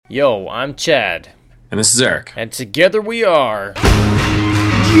Yo, I'm Chad. And this is Eric. And together we are...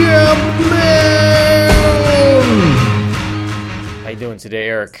 How you doing today,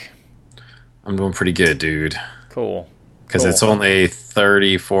 Eric? I'm doing pretty good, dude. Cool. Because it's only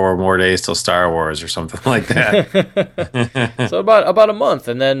 34 more days till Star Wars or something like that. So about a month,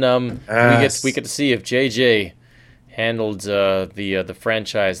 and then Yes. we get to see if JJ handled the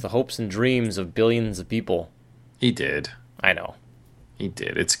franchise, the hopes and dreams of billions of people. He did. I know. He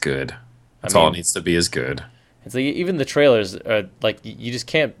did. It's good. That's I mean, all it needs to be is good. It's like even the trailers, like you just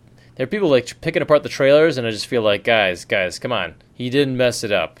can't. There are people like picking apart the trailers, and I just feel like, guys, come on. He didn't mess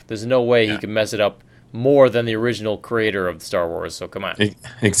it up. There's no way he can mess it up more than the original creator of Star Wars. So come on.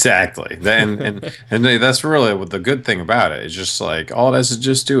 Exactly. And that's really what the good thing about it. It's just like all it has to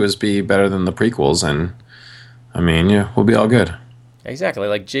just do is be better than the prequels, and I mean, yeah, we'll be all good. Exactly.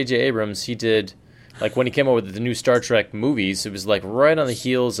 Like J.J. Abrams, he did. Like when he came out with the new Star Trek movies, it was like right on the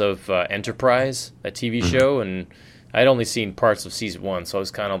heels of Enterprise, that TV show, and I'd only seen parts of season 1, so I was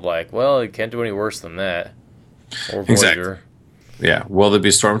kind of like, well, it can't do any worse than that. Or Voyager. Exactly. Yeah. Will there be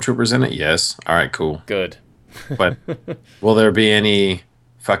stormtroopers in it? Yes. All right, cool. Good. But will there be any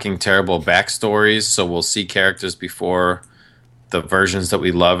fucking terrible backstories so we'll see characters before the versions that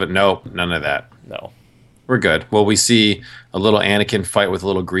we love? Nope, none of that. No. We're good. Will we see a little Anakin fight with a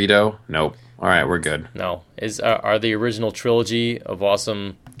little Greedo? Nope. All right, we're good. No. Are the original trilogy of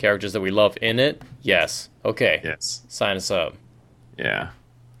awesome characters that we love in it? Yes. Okay. Yes. Sign us up. Yeah.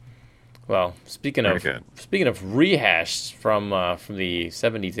 Well, speaking of rehashed from the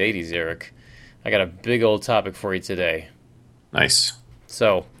 70s, 80s, Eric, I got a big old topic for you today. Nice.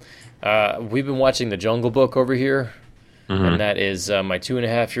 So, we've been watching The Jungle Book over here, and that is my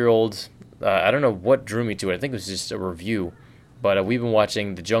 2.5-year-old. I don't know what drew me to it. I think it was just a review, but we've been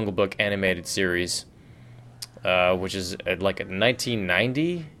watching the Jungle Book animated series, which is like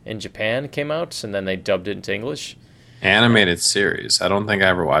 1990 in Japan it came out, and then they dubbed it into English. Animated series. I don't think I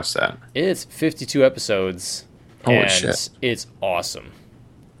ever watched that. It's 52 episodes. Holy and shit. It's awesome.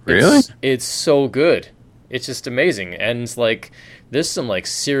 Really? It's so good. It's just amazing. And it's like, there's some like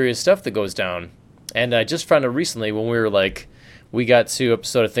serious stuff that goes down. And I just found out recently when we got to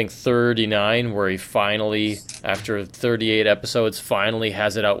episode, I think, 39, where he finally, after 38 episodes, finally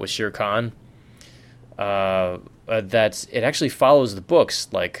has it out with Shere Khan. That it actually follows the books,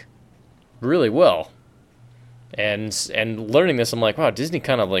 like, really well. And learning this, I'm like, wow, Disney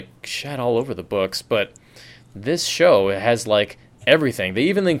kind of like shat all over the books, but this show has like everything. They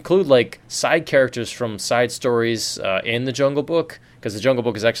even include like side characters from side stories in the Jungle Book, because the Jungle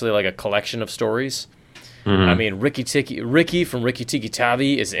Book is actually like a collection of stories. I mean, Ricky from Rikki Tikki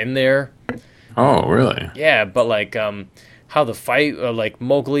Tavi is in there. Oh, really? Yeah, but like how the fight, like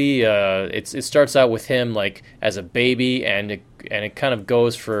Mowgli, it starts out with him like as a baby, and it kind of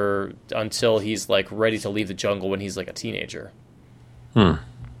goes for until he's like ready to leave the jungle when he's like a teenager.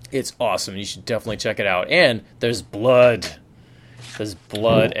 It's awesome. You should definitely check it out. And there's blood.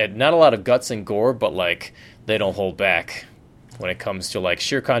 And not a lot of guts and gore, but like they don't hold back when it comes to like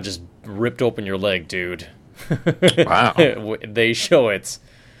Shere Khan just ripped open your leg, dude. Wow. They show it.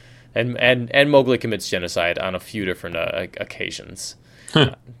 And Mowgli commits genocide on a few different occasions.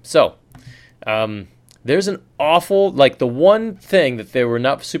 So, there's an awful, like, the one thing that they were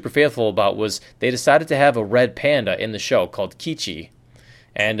not super faithful about was they decided to have a red panda in the show called Kichi.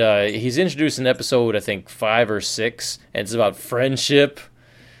 And he's introduced in episode, I think, 5 or 6, and it's about friendship.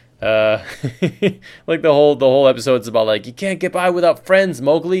 Like, the whole episode's about, like, you can't get by without friends,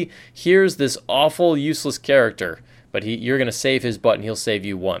 Mowgli. Here's this awful, useless character. But you're going to save his butt, and he'll save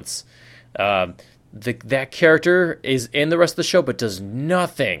you once. That character is in the rest of the show, but does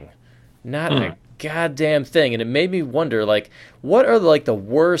nothing. Not a goddamn thing. And it made me wonder, like, what are, like, the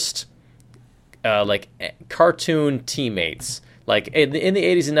worst, like, cartoon teammates? Like, in the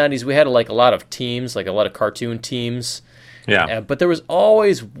 80s and 90s, we had, like, a lot of teams, like, a lot of cartoon teams. Yeah. But there was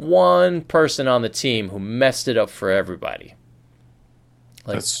always one person on the team who messed it up for everybody.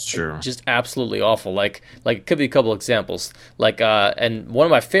 Like, that's true. Just absolutely awful. Like it could be a couple examples. Like, and one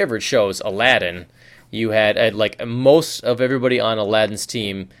of my favorite shows, Aladdin. You had like most of everybody on Aladdin's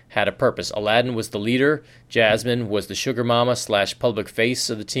team had a purpose. Aladdin was the leader. Jasmine was the sugar mama / public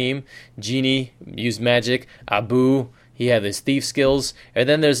face of the team. Genie used magic. Abu, he had his thief skills. And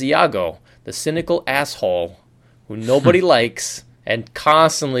then there's Iago, the cynical asshole who nobody likes and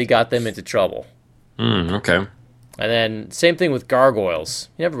constantly got them into trouble. Okay. And then same thing with gargoyles.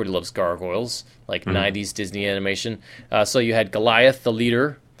 Everybody loves gargoyles, like 90s Disney animation. So you had Goliath, the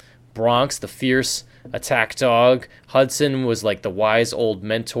leader. Bronx, the fierce attack dog. Hudson was like the wise old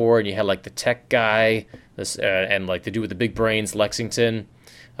mentor, and you had like the tech guy, and like the dude with the big brains, Lexington.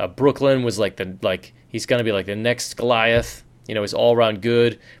 Brooklyn was like he's gonna be like the next Goliath. He's all around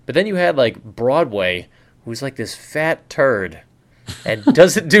good. But then you had like Broadway, who's like this fat turd and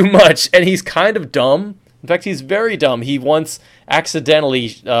doesn't do much, and he's kind of dumb. In fact, he's very dumb. He once accidentally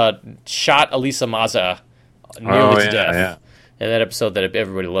shot Elisa Maza nearly to death. Yeah. In that episode that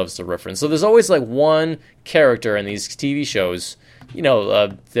everybody loves to reference. So there's always like one character in these TV shows,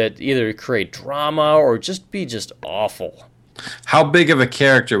 that either create drama or just awful. How big of a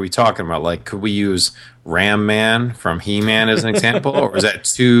character are we talking about? Like, could we use Ram Man from He-Man as an example, or is that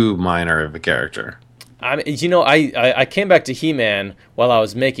too minor of a character? I mean, I came back to He-Man while I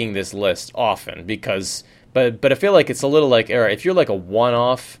was making this list often because, but I feel like it's a little like, all right, if you're like a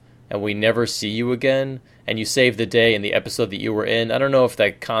one-off and we never see you again, and you save the day in the episode that you were in, I don't know if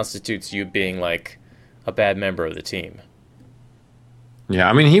that constitutes you being like a bad member of the team. Yeah,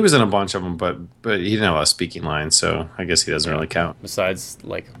 I mean, he was in a bunch of them, but he didn't have a speaking line, so I guess he doesn't really count. Besides,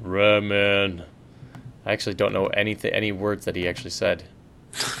 like, Ramen. I actually don't know any words that he actually said.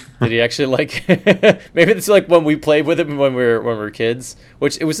 Did he actually, like... Maybe it's like when we played with him when we were kids,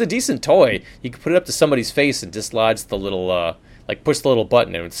 which it was a decent toy. You could put it up to somebody's face and dislodge the little, push the little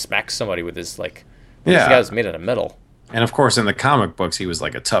button and it would smack somebody with this, like... Yeah. This guy was made out of metal. And of course, in the comic books, he was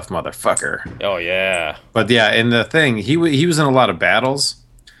like a tough motherfucker. Oh, yeah. But yeah, in the thing, he was in a lot of battles,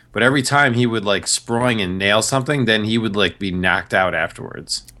 but every time he would like sprawling and nail something, then he would like be knocked out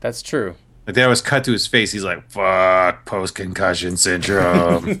afterwards. That's true. Like they always cut to his face. He's like, fuck, post-concussion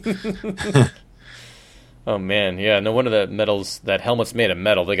syndrome. Oh, man. Yeah, no wonder that helmet's made of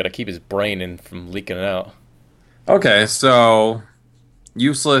metal. They got to keep his brain in from leaking it out. Okay, so...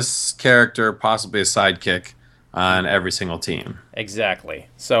 useless character, possibly a sidekick on every single team. Exactly.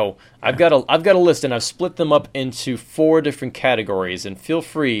 So I've got a list, and I've split them up into 4 different categories. And feel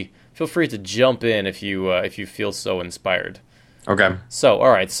free to jump in if you feel so inspired. Okay. So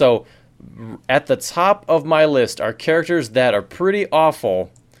all right. So at the top of my list are characters that are pretty awful,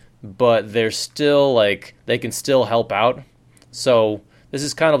 but they're still like they can still help out. So this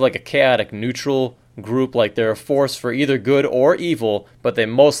is kind of like a chaotic neutral group, like they're a force for either good or evil, but they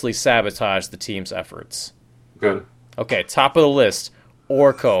mostly sabotage the team's efforts. Good. Okay, top of the list,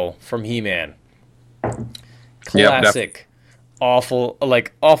 Orko from He-Man. Classic, awful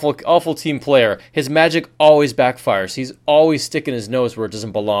team player. His magic always backfires. He's always sticking his nose where it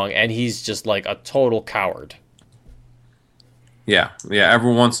doesn't belong, and he's just like a total coward. Yeah.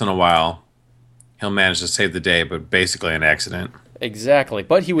 Every once in a while, he'll manage to save the day, but basically an accident. Exactly,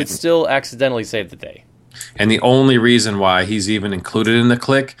 but he would still accidentally save the day. And the only reason why he's even included in the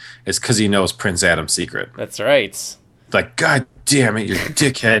clique is because he knows Prince Adam's secret. That's right. Like, God damn it, your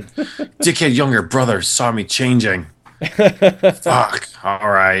dickhead younger brother saw me changing. Fuck. All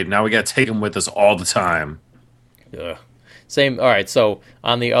right, now we got to take him with us all the time. Ugh. Same. All right, so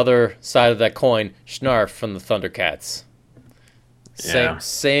on the other side of that coin, Schnarf from the ThunderCats.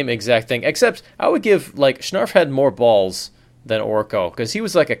 Same exact thing, except I would give, like, Schnarf had more balls than Orko, because he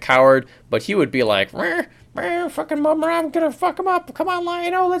was like a coward, but he would be like, fucking mama, I'm gonna fuck him up, come on,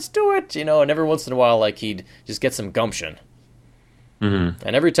 Lion-O, let's do it, and every once in a while, like, he'd just get some gumption. Mm-hmm.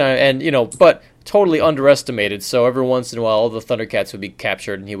 And every time, and, but totally underestimated, so every once in a while, all the ThunderCats would be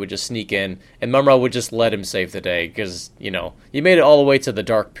captured, and he would just sneak in, and Mumra would just let him save the day, because, you made it all the way to the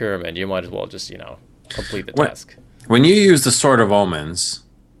Dark Pyramid, you might as well just, complete the task. When you use the Sword of Omens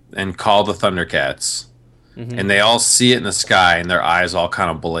and call the ThunderCats, mm-hmm. and they all see it in the sky and their eyes all kind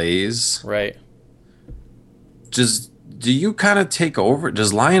of blaze. Right. Do you kind of take over?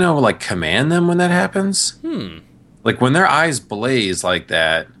 Does Lion-O like command them when that happens? Like when their eyes blaze like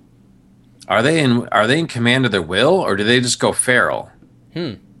that, are they in command of their will, or do they just go feral?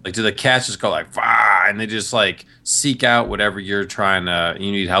 Like do the cats just go like "Vah," and they just like seek out whatever you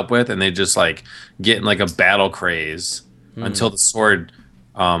need help with, and they just like get in like a battle craze until the sword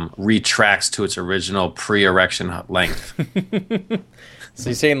retracts to its original pre-erection length. So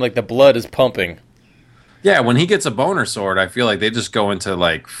you're saying like the blood is pumping? Yeah, when he gets a boner sword, I feel like they just go into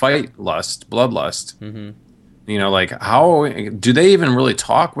like fight lust, bloodlust. Mm-hmm. Like how do they even really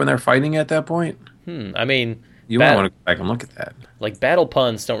talk when they're fighting at that point? I mean, you might want to go back and look at that. Like battle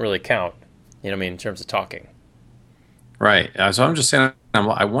puns don't really count. In terms of talking. Right. So I'm just saying.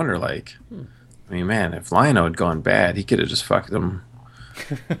 I wonder, like, I mean, man, if Lion-O had gone bad, he could have just fucked them.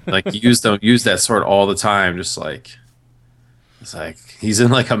 Like use that sword all the time, just like it's like he's in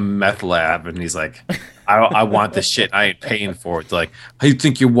like a meth lab and he's like, I want this shit, I ain't paying for it. Like, how you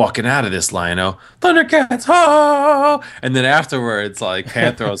think you're walking out of this, Lion-O? ThunderCats, ha! And then afterwards, like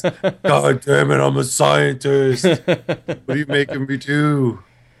Panthros, God damn it, I'm a scientist. What are you making me do?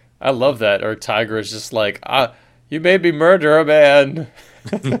 I love that. Or Tiger is just like, you made me murder a man.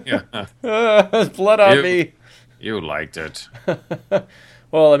 Yeah. There's blood on You, me. you liked it.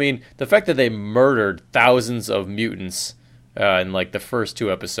 Well, I mean, the fact that they murdered thousands of mutants in like the first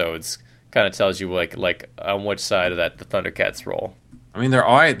two episodes kind of tells you like on which side of that the Thundercats roll. I mean, their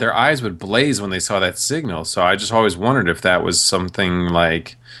eyes would blaze when they saw that signal. So I just always wondered if that was something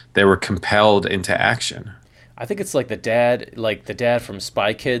like they were compelled into action. I think it's like the dad from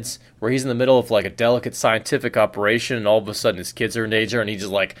Spy Kids, where he's in the middle of like a delicate scientific operation, and all of a sudden his kids are in danger, and he just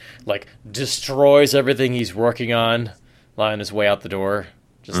like destroys everything he's working on, on his way out the door.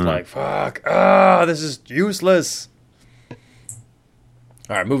 Just like fuck, this is useless.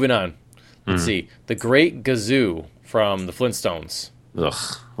 All right, moving on. Let's see, the Great Gazoo from the Flintstones.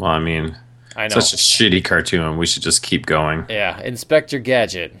 Ugh. Well, I mean, I know, such a shitty cartoon. We should just keep going. yeah, Inspector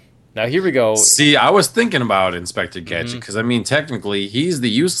Gadget. Now here we go. See, I was thinking about Inspector Gadget because I mean, technically, he's the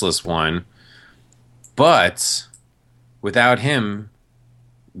useless one, but without him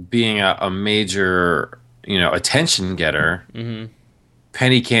being a major, attention getter,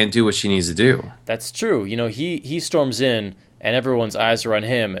 Penny can't do what she needs to do. That's true. He storms in, and everyone's eyes are on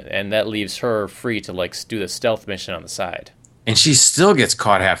him, and that leaves her free to like do the stealth mission on the side. And she still gets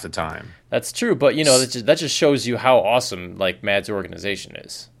caught half the time. That's true, but that just shows you how awesome like Mad's organization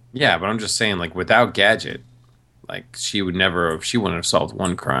is. Yeah, but I'm just saying, like, without Gadget, like, she wouldn't have solved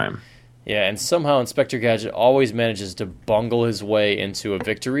one crime. Yeah, and somehow Inspector Gadget always manages to bungle his way into a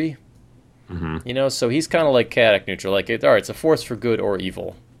victory. So he's kind of like chaotic neutral. Like, all right, it's a force for good or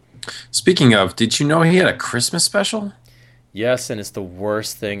evil. Speaking of, did you know he had a Christmas special? Yes, and it's the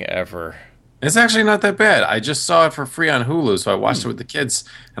worst thing ever. It's actually not that bad. I just saw it for free on Hulu, so I watched it with the kids,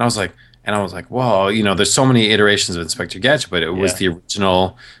 and I was like, well, there's so many iterations of Inspector Gadget, but it was the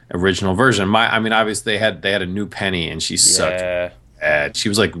original version. I mean, obviously they had a new Penny, and she sucked. She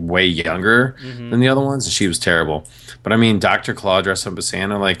was like way younger than the other ones, and she was terrible. But I mean, Dr. Claw dressed up as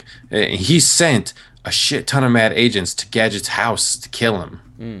Santa, like he sent a shit ton of mad agents to Gadget's house to kill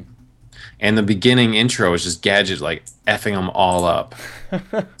him. And the beginning intro is just Gadget like effing them all up.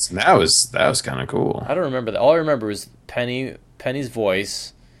 So that was kind of cool. I don't remember that. All I remember was Penny's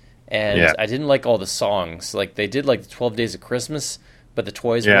voice. And I didn't like all the songs. Like, they did, like, the 12 Days of Christmas, but the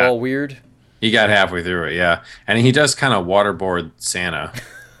toys were all weird. He got halfway through it, yeah. And he does kind of waterboard Santa.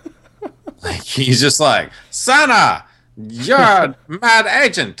 Like, he's just like, Santa, you're a mad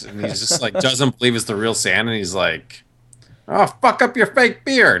agent. And he's just like, doesn't believe it's the real Santa. And he's like, oh, fuck up your fake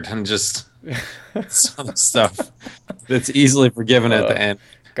beard. And just some stuff that's easily forgiven at the end.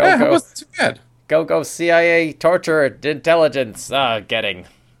 Go. It wasn't too bad. Go, CIA torture intelligence getting.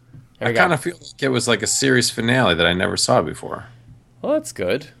 I kind of feel like it was like a series finale that I never saw before. Well, that's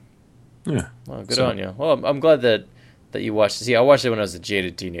good. Yeah. Well, good on you. Well, I'm glad that you watched it. See, I watched it when I was a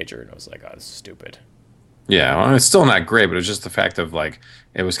jaded teenager, and I was like, oh, this is stupid. Yeah, well, it's still not great, but it was just the fact of, like,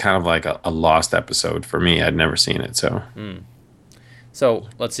 it was kind of like a lost episode for me. I'd never seen it, so. So,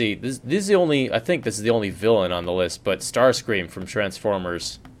 let's see. I think this is the only villain on the list, but Starscream from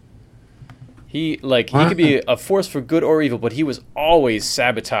Transformers. He could be a force for good or evil, but he was always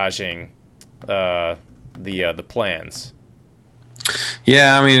sabotaging the plans.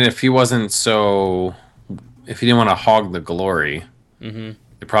 Yeah, I mean, if he didn't want to hog the glory, it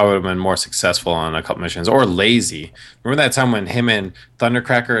probably would have been more successful on a couple missions, or lazy. Remember that time when him and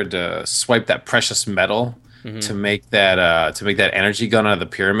Thundercracker had swiped that precious metal to make that energy gun out of the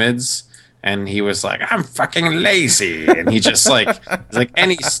pyramids? And he was like, I'm fucking lazy. And he just he's like,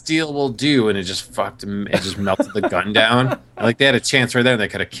 any steel will do. And it just fucked him. It just melted the gun down. And, like, they had a chance right there. And they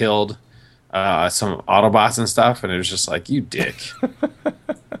could have killed some Autobots and stuff. And it was just like, you dick.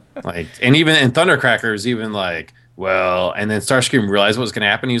 Like, and Thundercracker was even like, well, and then Starscream realized what was going to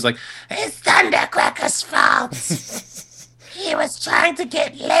happen. He was like, it's Thundercracker's fault. He was trying to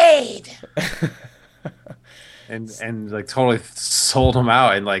get laid. And like totally sold him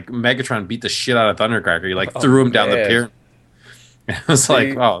out, and like Megatron beat the shit out of Thundercracker. He like threw him down the pyramid. It was like,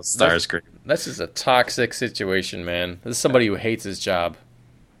 oh, Starscream. That's just a toxic situation, man. This is somebody who hates his job.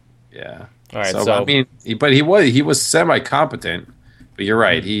 Yeah. All right. So I mean, but he was semi competent. But you're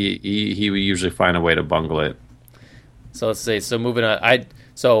right. He would usually find a way to bungle it. So let's see. So moving on.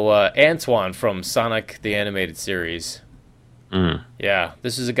 Antoine from Sonic the Animated Series. Yeah,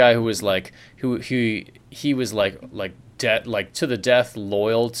 this is a guy who was like he was like to the death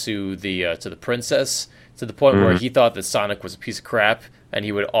loyal to the princess, to the point where he thought that Sonic was a piece of crap, and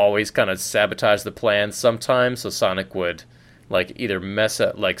he would always kind of sabotage the plan sometimes, so Sonic would like either mess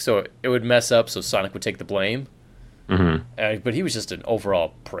up, like so it would mess up, so Sonic would take the blame. But he was just an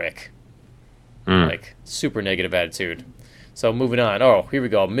overall prick, like super negative attitude. So moving on. Oh, here we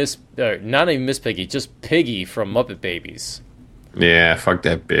go. Not even Miss Piggy, just Piggy from Muppet Babies. Yeah, fuck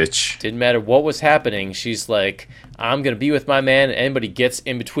that bitch. Didn't matter what was happening. She's like, I'm going to be with my man, and anybody gets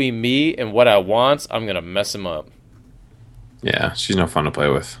in between me and what I want, I'm going to mess him up. Yeah, she's no fun to play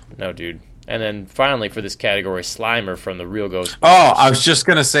with. No, dude. And then finally for this category, Slimer from the Real Ghostbusters. Oh, I was just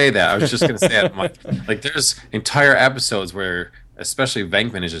gonna say that. I was just gonna say that. Like, there's entire episodes where, especially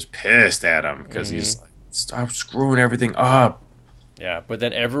Venkman is just pissed at him because he's like, "Stop screwing everything up." Yeah, but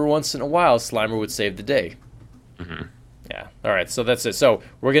then every once in a while, Slimer would save the day. Mm-hmm. Yeah. All right. So that's it. So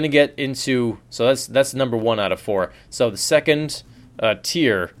we're gonna get into. So that's number 1 out of 4. So the second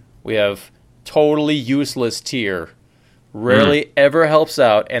tier, we have totally useless tier. Rarely ever helps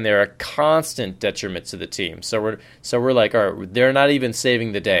out, and they're a constant detriment to the team. So we're like, all right, they're not even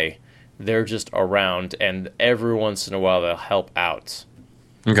saving the day; they're just around, and every once in a while they'll help out.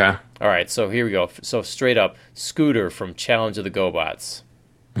 Okay. All right, so here we go. So straight up, Scooter from Challenge of the GoBots.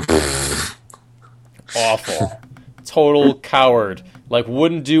 Awful, total coward. Like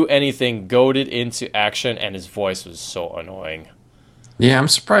wouldn't do anything, goaded into action, and his voice was so annoying. Yeah, I'm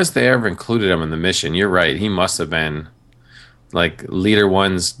surprised they ever included him in the mission. You're right; he must have been like Leader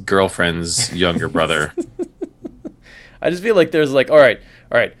One's girlfriend's younger brother. I just feel like there's like, all right.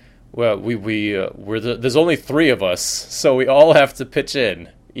 Well, there's only 3 of us, so we all have to pitch in.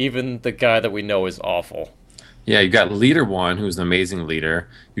 Even the guy that we know is awful. Yeah, you got Leader One, who's an amazing leader.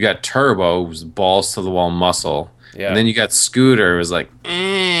 You got Turbo, who's balls to the wall muscle. Yeah. And then you got Scooter, who's like,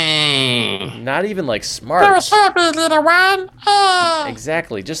 not even like smart. Leader One.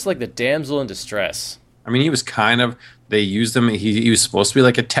 Exactly, just like the damsel in distress. I mean, he was kind of. They used him. He was supposed to be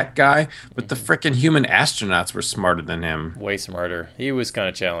like a tech guy, but the frickin' human astronauts were smarter than him. Way smarter. He was kind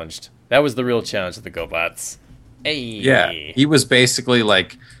of challenged. That was the real challenge of the GoBots. Hey. Yeah, he was basically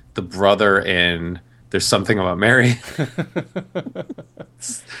like the brother in There's Something About Mary.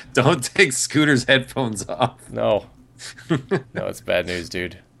 Don't take Scooter's headphones off. No, it's bad news,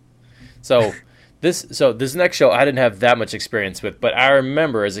 dude. So this next show I didn't have that much experience with, but I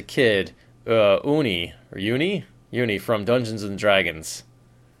remember as a kid, Uni from Dungeons and Dragons.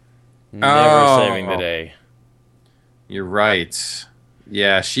 Never saving the day. You're right.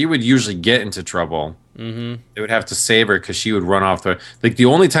 Yeah, she would usually get into trouble. Mm-hmm. They would have to save her because she would run off the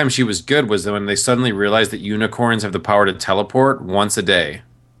only time she was good was when they suddenly realized that unicorns have the power to teleport once a day.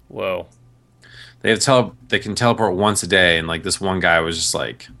 Whoa. They can teleport once a day, and like this one guy was just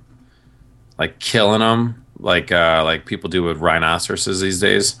like killing them, like people do with rhinoceroses these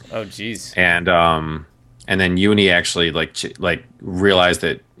days. Oh, jeez. And then Uni actually like realized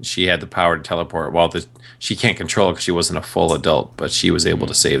that she had the power to teleport. Well, she can't control it because she wasn't a full adult, but she was able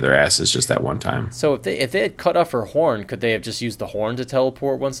to save their asses just that one time. So if they had cut off her horn, could they have just used the horn to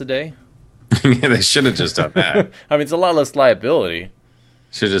teleport once a day? Yeah, they should have just done that. I mean, it's a lot less liability.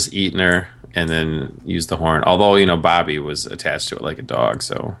 Should have just eaten her and then used the horn. Although, Bobby was attached to it like a dog,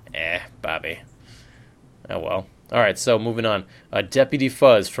 so. Bobby. Oh, well. All right, so moving on. Deputy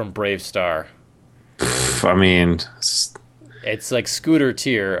Fuzz from Brave Star. I mean, it's like Scooter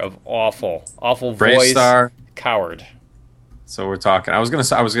tier of awful Brave voice, Star, coward. So we're talking. I was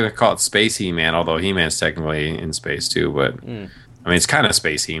gonna call it Space He-Man, although He-Man's technically in space too. But I mean, it's kind of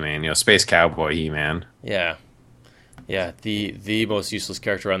Space He-Man, Space Cowboy He-Man. Yeah, the most useless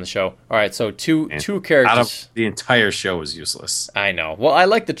character on the show. All right, so two characters. Out of the entire show is useless. I know. Well, I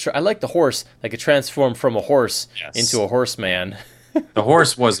like the horse. Like it transformed from a horse into a horseman. The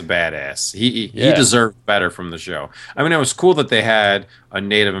horse was a badass. He deserved better from the show. I mean, it was cool that they had a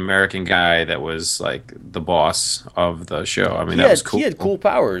Native American guy that was like the boss of the show. I mean, that was cool. He had cool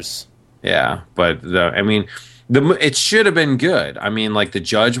powers. Yeah, but it should have been good. I mean, like the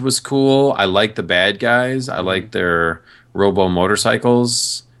judge was cool. I like the bad guys. I like their robo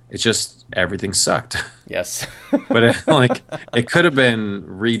motorcycles. It's just everything sucked. Yes, but it could have been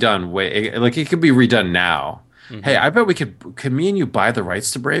redone. It could be redone now. Mm-hmm. Hey, I bet we could me and you buy the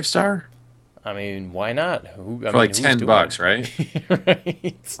rights to Brave Star? I mean, why not? For like $10, right?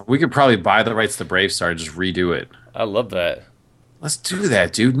 Right. We could probably buy the rights to Brave Star and just redo it. I love that. Let's do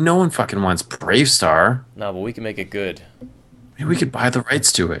that, dude. No one fucking wants Brave Star. No, but we can make it good. Maybe we could buy the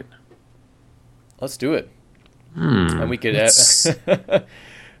rights to it. Let's do it. And we could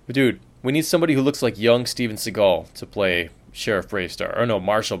dude, we need somebody who looks like young Steven Seagal to play Sheriff Brave Star. Or no,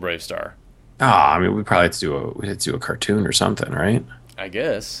 Marshal Brave Star. I mean, we probably have to do a cartoon or something, right? I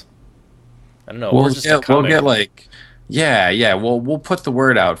guess. I don't know. We'll get like, yeah. We'll put the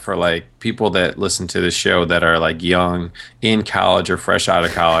word out for like people that listen to the show that are like young, in college or fresh out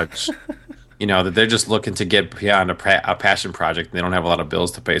of college. That they're just looking to get beyond a passion project. And they don't have a lot of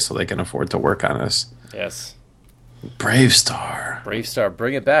bills to pay, so they can afford to work on this. Yes. Brave Star. Brave Star,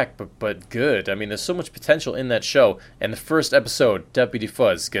 bring it back, but good. I mean, there's so much potential in that show. And the first episode, Deputy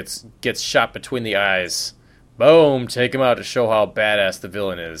Fuzz gets shot between the eyes. Boom! Take him out to show how badass the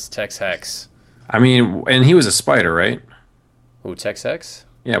villain is. Tex Hex. I mean, and he was a spider, right? Who, Tex Hex?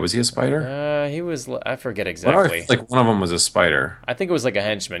 Yeah, was he a spider? He was. I forget Well, exactly. like one of them was a spider. I think it was like a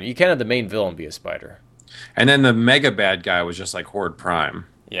henchman. You can't have the main villain be a spider. And then the mega bad guy was just like Horde Prime.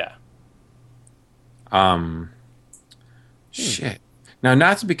 Yeah. Shit. Now,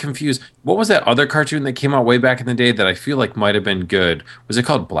 not to be confused, what was that other cartoon that came out way back in the day that I feel like might have been good? Was it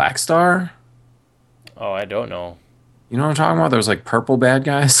called Black Star? Oh, I don't know. You know what I'm talking about? There was like purple bad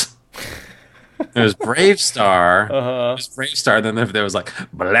guys. There was Brave Star. Uh-huh. There was Brave Star. Then there was like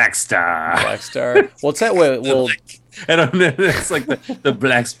Black Star. Black Star. Well, it's that way. Well, And it's like the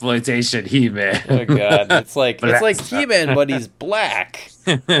black exploitation He-Man. oh god, it's like Black He-Man, but he's black.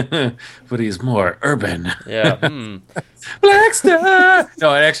 But he's more urban. Yeah. Black Star.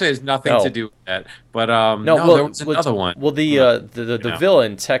 No, it actually has nothing No. to do with that. But Well, there was another one. Well, the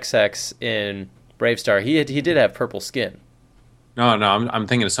villain Tex Hex in Brave Star, he did have purple skin. No, I'm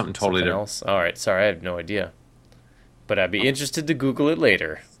thinking of something totally different. Else? All right, sorry, I have no idea. But I'd be interested to Google it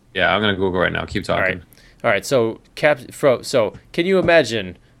later. Yeah, I'm gonna Google right now. Keep talking. All right. So can you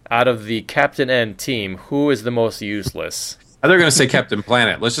imagine out of the Captain N team who is the most useless? They're gonna say Captain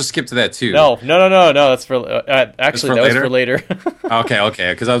Planet. Let's just skip to that too. No. That's for actually that was for later.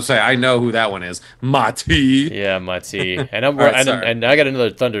 Okay. Because I was saying I know who that one is. Mati. Yeah, Mati. And and I got another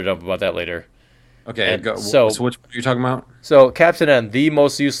thunder dump about that later. Okay. And so which one are you talking about? So Captain N, the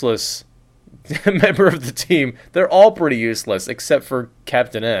most useless member of the team. They're all pretty useless except for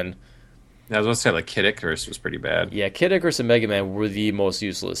Captain N. I was going to say like Kid Icarus was pretty bad. Yeah, Kid Icarus and Mega Man were the most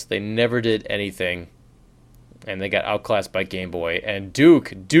useless. They never did anything. And they got outclassed by Game Boy. And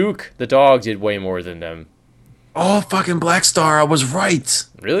Duke, the dog, did way more than them. Oh, fucking Black Star. I was right.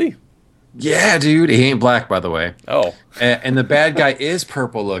 Really? Yeah, dude. He ain't black, by the way. Oh. And the bad guy is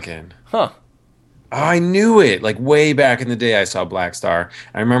purple looking. Huh. I knew it. Like way back in the day, I saw Black Star.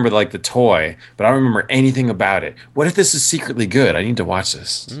 I remember like the toy, but I don't remember anything about it. What if this is secretly good? I need to watch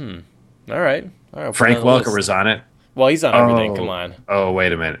this. All right. Frank Welker was on it. Well, he's on everything. Come on. Oh,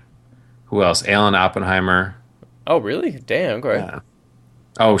 wait a minute. Who else? Alan Oppenheimer. Oh, really? Damn. Okay. Yeah.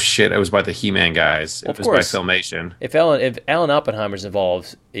 Oh shit! It was by the He-Man guys. Well, it was by Filmation. If Alan Oppenheimer's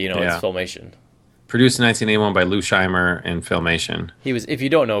involved, it's Yeah. Filmation. Produced in 1981 by Lou Scheimer and Filmation. He was. If you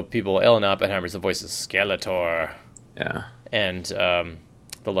don't know, people, Alan Oppenheimer's the voice of Skeletor. Yeah. And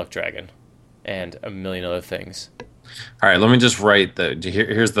the Luck Dragon, and a million other things. All right, let me just write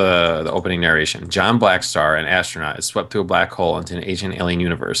here's the opening narration. John Blackstar, an astronaut, is swept through a black hole into an ancient alien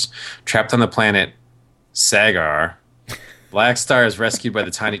universe. Trapped on the planet Sagar, Blackstar is rescued by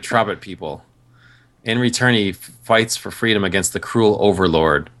the tiny Trumpet people. In return, he fights for freedom against the cruel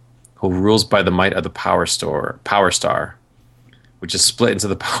Overlord, who rules by the might of the Power Star, which is split into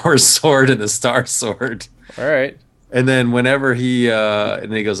the Power Sword and the Star Sword. All right. And then whenever he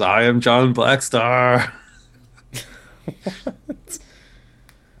goes, I am John Blackstar.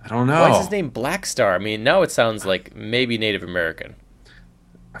 I don't know. Why is his name Black Star? I mean, now it sounds like maybe Native American.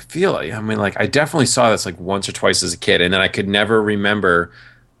 I feel like, I definitely saw this like once or twice as a kid, and then I could never remember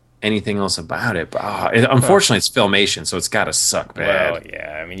anything else about it. But unfortunately, it's Filmation, so it's got to suck bad. Well,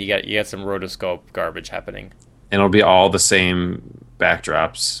 yeah. I mean, you got some rotoscope garbage happening. And it'll be all the same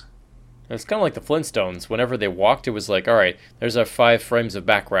backdrops. It's kind of like the Flintstones. Whenever they walked, it was like, all right, there's our 5 frames of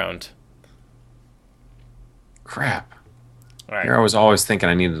background. Crap. All right. Here I was always thinking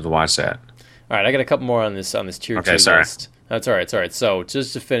I needed to watch that. All right, I got a couple more on this tier 2 sorry. list. That's all right. So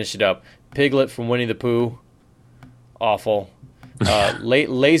just to finish it up, Piglet from Winnie the Pooh, awful.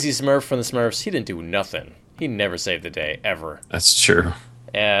 Lazy Smurf from the Smurfs, he didn't do nothing. He never saved the day, ever. That's true.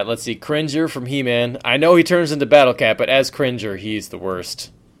 Let's see, Cringer from He-Man. I know he turns into Battle Cat, but as Cringer, he's the worst.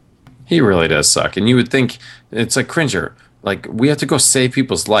 He really does suck. And you would think, it's like Cringer, like, we have to go save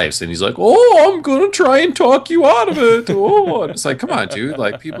people's lives. And he's like, oh, I'm going to try and talk you out of it. Oh, and it's like, come on, dude.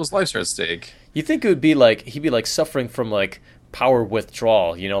 Like, people's lives are at stake. You think it would be like, he'd be like suffering from like power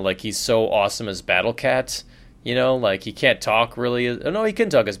withdrawal, like he's so awesome as Battle Cat, like he can't talk really. No, he can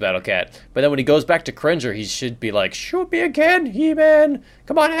talk as Battle Cat. But then when he goes back to Cringer, he should be like, shoot me again, He-Man.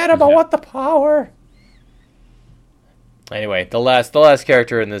 Come on, Adam, I want the power. Anyway, the last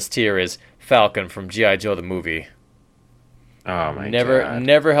character in this tier is Falcon from G.I. Joe the movie. Oh my god.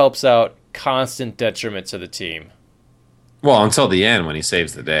 Never helps out, constant detriment to the team. Well, until the end when he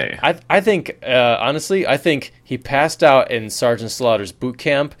saves the day. I think honestly, I think he passed out in Sergeant Slaughter's boot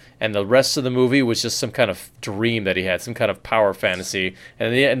camp, and the rest of the movie was just some kind of dream that he had, some kind of power fantasy.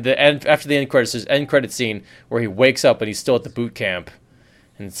 And the end, after the end credits, there's an end credit scene where he wakes up and he's still at the boot camp,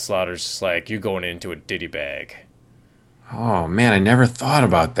 and Slaughter's just like, "You're going into a ditty bag." Oh man, I never thought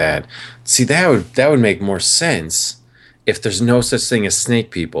about that. See, that would make more sense if there's no such thing as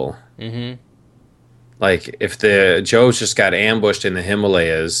snake people. Mm-hmm. Like if the Joes just got ambushed in the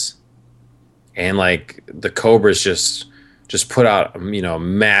Himalayas, and like the Cobras just put out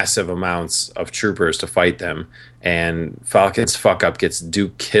massive amounts of troopers to fight them, and Falcon's fuck up gets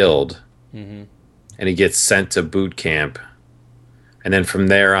Duke killed, Mm-hmm. and he gets sent to boot camp, and then from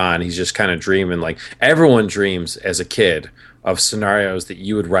there on he's just kind of dreaming like everyone dreams as a kid of scenarios that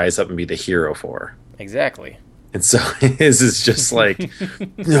you would rise up and be the hero for. Exactly. And so his is just like,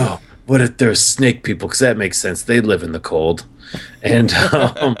 no. What if there's snake people? Because that makes sense. They live in the cold, and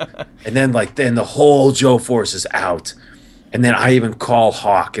then the whole Joe force is out, and then I even call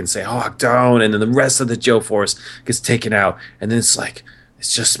Hawk and say Hawk down, and then the rest of the Joe force gets taken out, and then it's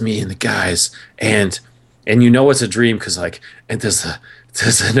just me and the guys, and it's a dream because and there's an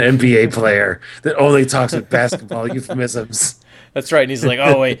NBA player that only talks with basketball euphemisms. That's right. And he's like,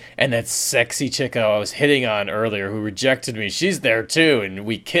 oh, wait. And that sexy chick I was hitting on earlier who rejected me, she's there too. And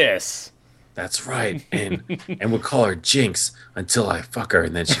we kiss. That's right. And we'll call her Jinx until I fuck her.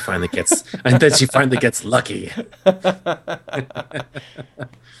 And then she finally gets lucky.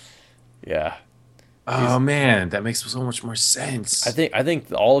 Yeah. Oh, man. That makes so much more sense. I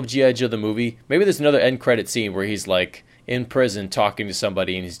think all of G.I. Joe the movie, maybe there's another end credit scene where he's like in prison talking to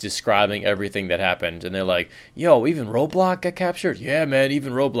somebody and he's describing everything that happened, and they're like, yo, even Roadblock got captured? Yeah, man,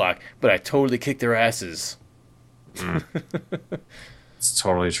 even Roadblock, but I totally kicked their asses. It's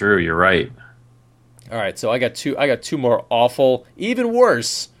totally true. You're right. All right, so I got two more awful, even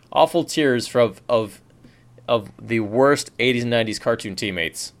worse, awful tiers of the worst 80s and 90s cartoon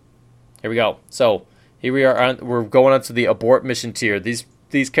teammates. Here we go. So here we are. We're going on to the abort mission tier. These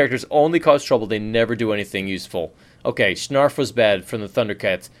characters only cause trouble. They never do anything useful. Okay, Snarf was bad from the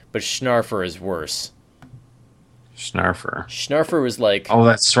ThunderCats, but Schnarfer is worse. Schnarfer was like... Oh,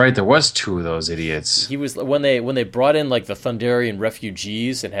 that's right. There was two of those idiots. He was... When they brought in, like, the Thunderian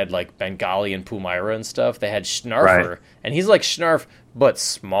refugees and had, like, Bengali and Pumaira and stuff, they had Schnarfer. Right. And he's like Schnarf, but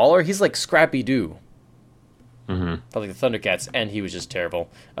smaller. He's like Scrappy-Doo. Mm-hmm. Like the ThunderCats, and he was just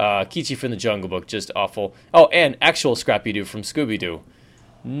terrible. Kichi from the Jungle Book, just awful. Oh, and actual Scrappy-Doo from Scooby-Doo.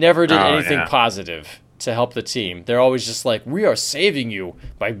 Never did anything positive to help the team. They're always just like, we are saving you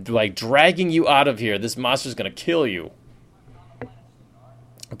by dragging you out of here. This monster's gonna kill you.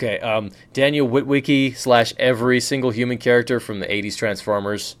 Okay, Daniel Witwicky / every single human character from the 80s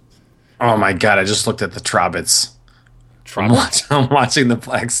Transformers. Oh my god, I just looked at the Trobbits. I'm watching the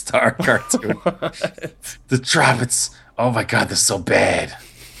Black Star cartoon. The Trobbits. Oh my god, they're so bad.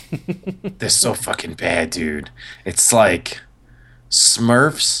 They're so fucking bad, dude. It's like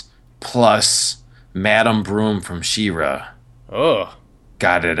Smurfs plus Madame Broom from She-Ra. Oh.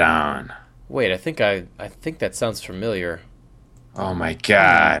 Got it on. Wait, I think that sounds familiar. Oh my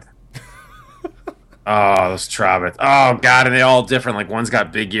god. Oh, those Trobbits. Oh god, and they're all different. Like one's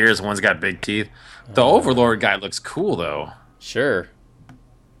got big ears, one's got big teeth. The Overlord guy looks cool though. Sure.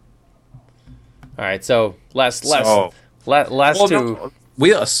 All right, so last two. No,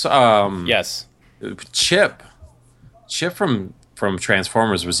 yes. Chip from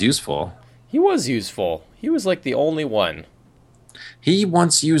Transformers was useful. He was useful. He was like the only one. He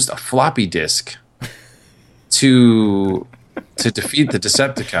once used a floppy disk to defeat the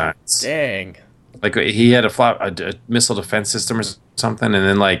Decepticons. Dang. Like he had a missile defense system or something,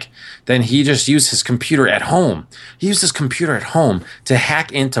 and then he just used his computer at home. He used his computer at home to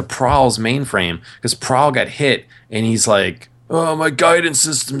hack into Prowl's mainframe because Prowl got hit, and he's like, "Oh, my guidance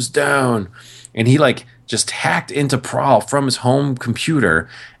system's down," and he just hacked into Prowl from his home computer,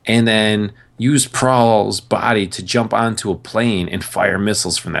 and then used Prowl's body to jump onto a plane and fire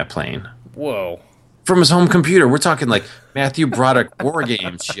missiles from that plane. Whoa! From his home computer. We're talking like Matthew Broderick war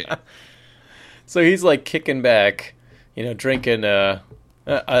game shit. So he's like kicking back, drinking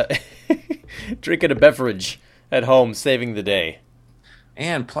drinking a beverage at home, saving the day.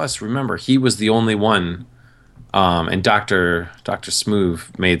 And plus, remember, he was the only one, and Dr.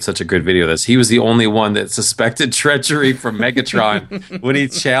 Smoove made such a good video of this. He was the only one that suspected treachery from Megatron when he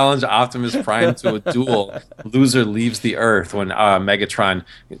challenged Optimus Prime to a duel. Loser leaves the Earth when Megatron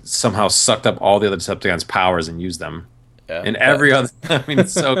somehow sucked up all the other Decepticons' powers and used them. Yeah, and every other,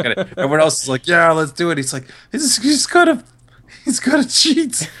 it's so good. Everyone else is like, yeah, let's do it. He's like, he's gotta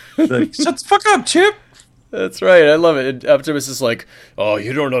cheat. Like, shut the fuck up, Chip. That's right. I love it. And Optimus is like, "Oh,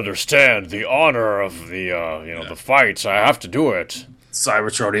 you don't understand the honor of the the fight. I have to do it."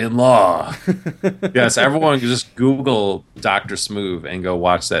 Cybertronian law. Yes, everyone can just Google Dr. Smooth and go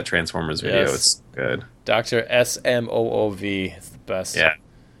watch that Transformers video. Yes. It's good. Dr. Smoov. It's the best. Yeah.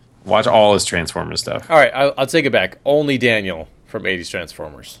 Watch all his Transformers stuff. All right, I'll take it back. Only Daniel from 80s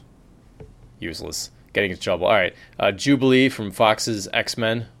Transformers. Useless. Getting in trouble. All right. Jubilee from Fox's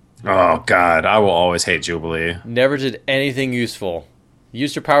X-Men. Oh, God. I will always hate Jubilee. Never did anything useful.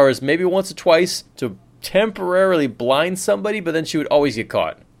 Used her powers maybe once or twice to temporarily blind somebody, but then she would always get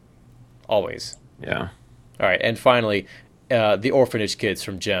caught. Always. Yeah. All right, and finally, the orphanage kids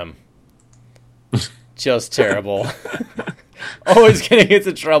from Gem. Just terrible. Always getting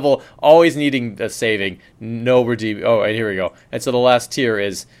into trouble, always needing a saving, no redeeming. Oh, and here we go. And so the last tier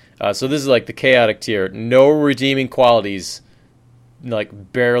is, so this is like the chaotic tier. No redeeming qualities,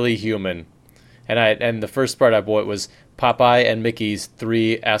 like barely human. And the first part I bought was Popeye and Mickey's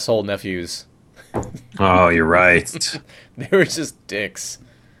 3 asshole nephews. Oh, you're right. They were just dicks.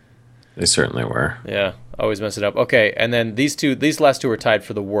 They certainly were. Yeah, always mess it up. Okay, and then these last two are tied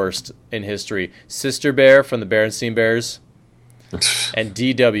for the worst in history. Sister Bear from the Berenstein Bears. And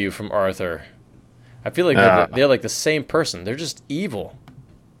DW from Arthur. I feel like they're like the same person. They're just evil.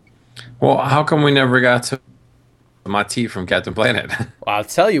 Well, how come we never got to Mati from Captain Planet? Well, I'll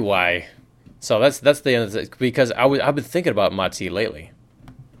tell you why. So that's the end of it, because I've been thinking about Mati lately.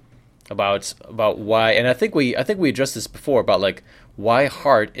 About why, and I think we addressed this before about like why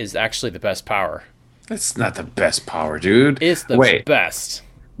heart is actually the best power. That's not the best power, dude. It's the best.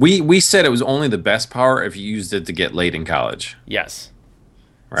 We said it was only the best power if you used it to get laid in college. Yes.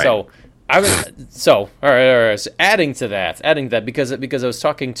 Right. So all right. So adding to that, because I was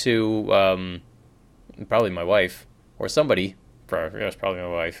talking to probably my wife or somebody. It was probably my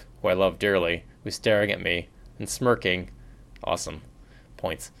wife, who I love dearly, who's staring at me and smirking. Awesome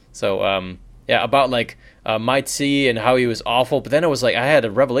points. So about like Mighty and how he was awful. But then I had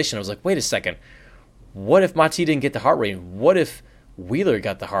a revelation. I was like, wait a second. What if Mighty didn't get the heart ring? What if Wheeler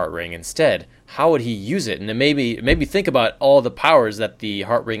got the heart ring instead? How would he use it? And it made me think about all the powers that the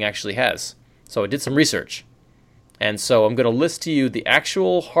heart ring actually has. So I did some research. And so I'm going to list to you the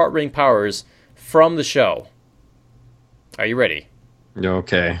actual heart ring powers from the show. Are you ready?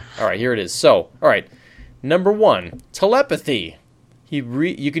 Okay. All right, here it is. So, all right. Number 1, telepathy.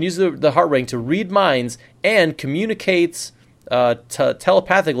 You can use the heart ring to read minds and communicates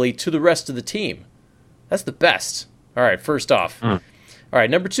telepathically to the rest of the team. That's the best. All right, first off. All right,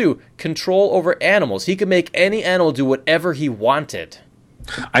 number 2, control over animals. He could make any animal do whatever he wanted.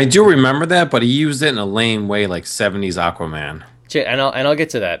 I do remember that, but he used it in a lame way, like 70s Aquaman. And I'll get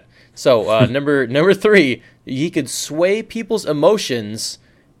to that. So number 3, he could sway people's emotions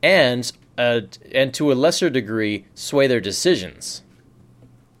and to a lesser degree sway their decisions.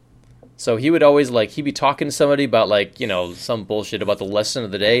 So he would always he'd be talking to somebody about some bullshit about the lesson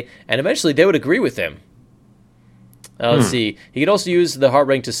of the day, and eventually they would agree with him. Let's see. He could also use the heart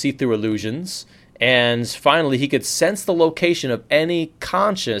ring to see through illusions. And finally, he could sense the location of any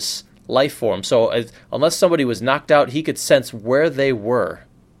conscious life form. So unless somebody was knocked out, he could sense where they were.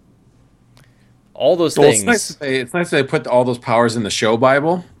 All those things. It's nice that they put all those powers in the show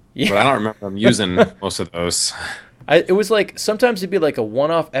Bible, but I don't remember them using most of those. It was sometimes it'd be like a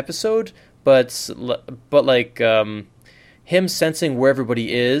one-off episode, but him sensing where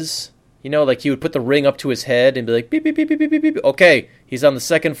everybody is. He would put the ring up to his head and be like, beep, beep, beep, beep, beep, beep, beep. Okay, he's on the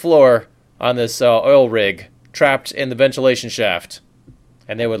second floor on this oil rig, trapped in the ventilation shaft.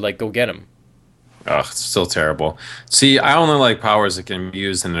 And they would, go get him. Ugh, it's still terrible. See, I only like powers that can be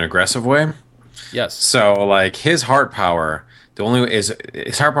used in an aggressive way. Yes. So, his heart power,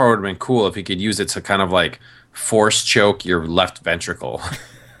 his heart power would have been cool if he could use it to kind of, force choke your left ventricle.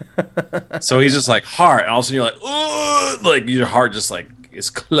 So he's just heart, and all of a sudden you're ugh! Your heart just, is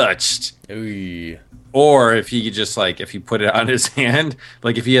clutched. Ooh. Or if he could just if he put it on his hand,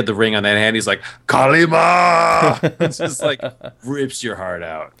 if he had the ring on that hand, he's like Kalima. It's just rips your heart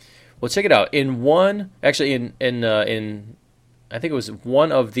out. Well, check it out. In I think it was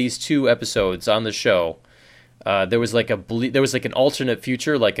one of these 2 episodes on the show. There was an alternate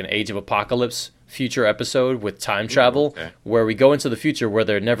future, an Age of Apocalypse future episode with time travel, where we go into the future where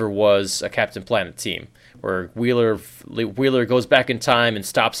there never was a Captain Planet team. Where Wheeler goes back in time and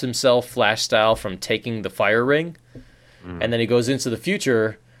stops himself, Flash style, from taking the fire ring, and then he goes into the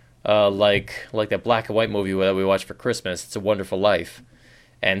future, like that black and white movie that we watched for Christmas, It's a Wonderful Life,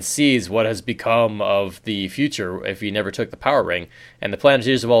 and sees what has become of the future if he never took the power ring. And the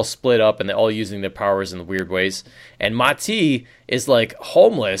Planeteers have all split up, and they're all using their powers in weird ways. And Mati is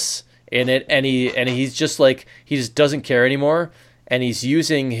homeless in it, and he's just like, he just doesn't care anymore, and he's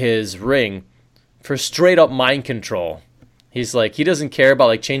using his ring for straight up mind control. He's like, he doesn't care about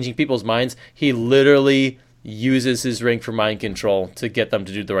like changing people's minds. He literally uses his ring for mind control to get them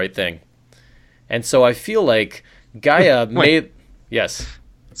to do the right thing. And so I feel like Gaia made... Yes.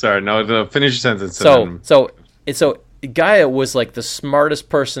 Sorry, no, finish your sentence. So Gaia was like the smartest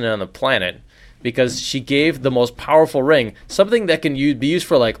person on the planet because she gave the most powerful ring, something that can be used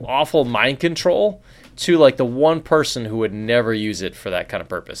for like awful mind control, to like the one person who would never use it for that kind of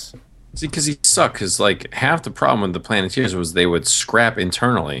purpose. See, because he sucked, because like half the problem with the Planeteers was they would scrap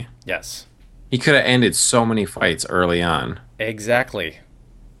internally. Yes. He could have ended so many fights early on. Exactly.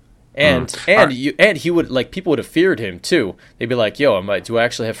 And he would, like, people would have feared him too. They'd be like, "Yo, do I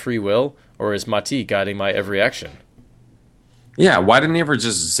actually have free will, or is Mati guiding my every action?" Yeah, why didn't he ever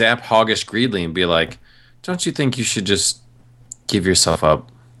just zap Hoggish Greedly and be like, "Don't you think you should just give yourself up?"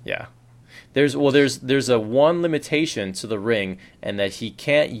 Yeah. There's a one limitation to the ring, and that he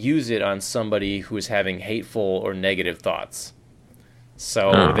can't use it on somebody who is having hateful or negative thoughts.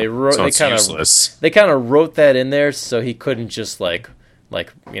 So they kind of wrote that in there so he couldn't just like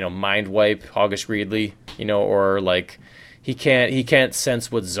mind wipe Hoggish Greedly, or like he can't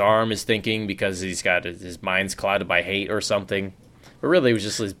sense what Zarm is thinking because he's got his mind's clouded by hate or something. But really, it was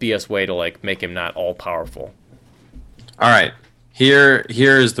just this BS way to like make him not all powerful. All right, here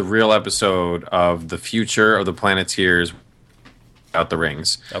is the real episode of the future of the Planeteers without the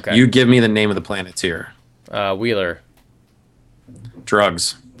rings. Okay, you give me the name of the Planeteer. Wheeler.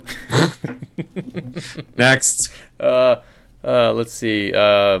 Drugs. Next. Let's see.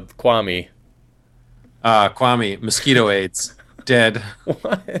 Kwame. Kwame. Mosquito AIDS. Dead.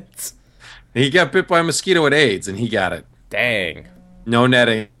 What? He got bit by a mosquito with AIDS, and he got it. Dang. No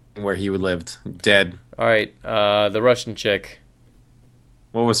netting where he lived. Dead. All right. The Russian chick.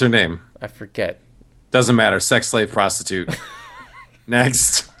 What was her name? I forget. Doesn't matter. Sex slave prostitute.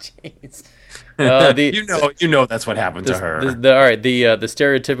 Next. Jeez. You know that's what happened to her. The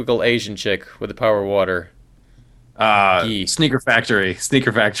stereotypical Asian chick with the power of water. Sneaker Factory.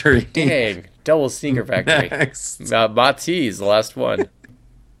 Dang, double Sneaker Factory. Next. Mati is the last one.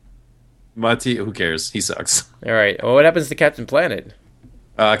 Mati, who cares? He sucks. All right. Well, what happens to Captain Planet?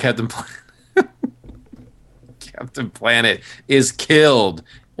 Captain Planet is killed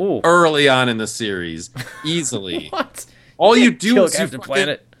early on in the series, easily. What? All you do is Captain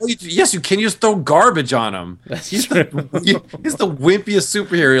Planet. Yes, you can. You just throw garbage on him. He's the wimpiest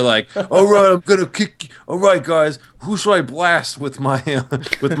superhero. You're like, all right, I'm gonna kick you. All right, guys, who should I blast with my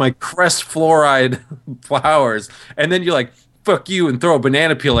Crest fluoride powers? And then you're like, fuck you, and throw a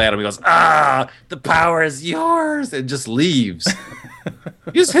banana peel at him. He goes, the power is yours, and just leaves.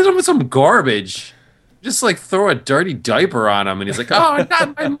 You just hit him with some garbage. Just like throw a dirty diaper on him, and he's like, oh,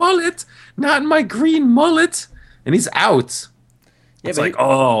 not my mullet, not my green mullet, and he's out. Yeah,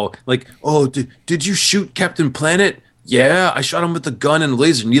 it's did you shoot Captain Planet? Yeah, I shot him with the gun and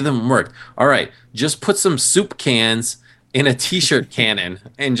laser. Neither of them worked. All right, just put some soup cans in a t-shirt cannon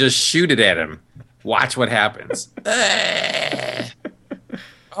and just shoot it at him. Watch what happens.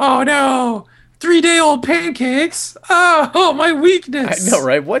 Oh, no. 3-day-old pancakes. Oh, my weakness. I know,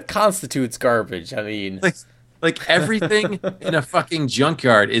 right? What constitutes garbage? I mean... Like everything in a fucking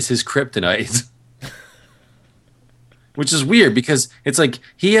junkyard is his kryptonite. Which is weird because it's like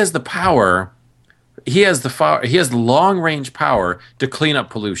he has the power, he has the long range power to clean up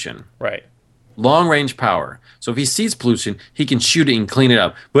pollution. Right. Long range power. So if he sees pollution, he can shoot it and clean it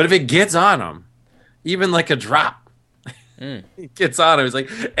up. But if it gets on him, even like a drop, it gets on him. He's like,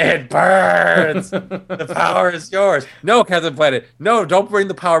 it burns. The power is yours. No, Captain Planet. No, don't bring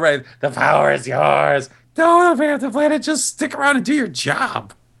the power right. The power is yours. No, Captain Planet, just stick around and do your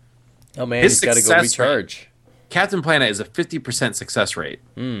job. Oh man, he's got to go recharge. Captain Planet is a 50% success rate.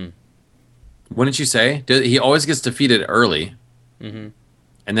 Wouldn't you say? He always gets defeated early, and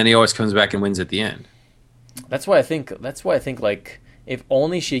then he always comes back and wins at the end. That's why I think. Like, if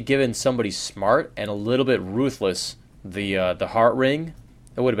only she had given somebody smart and a little bit ruthless the heart ring,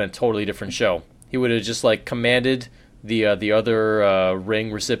 it would have been a totally different show. He would have just like commanded the other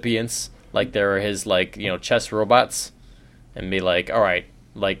ring recipients like they're his chess robots, and be like, all right.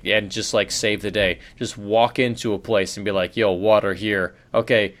 And just save the day. Just walk into a place and be like, yo, water here.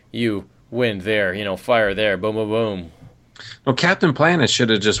 Okay, you, wind there, fire there, boom, boom, boom. Well, Captain Planet should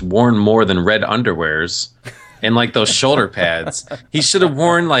have just worn more than red underwears and those shoulder pads. He should have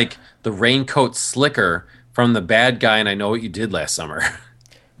worn the raincoat slicker from the bad guy and I Know What You Did Last Summer.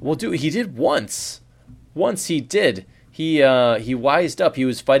 Well, dude, he did once. Once he did. He wised up. He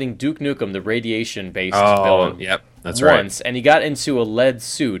was fighting Duke Nukem, the radiation-based villain. Yep. That's once, and he got into a lead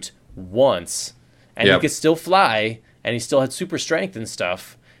suit once, and he could still fly, and he still had super strength and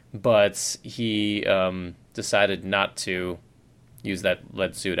stuff, but he decided not to use that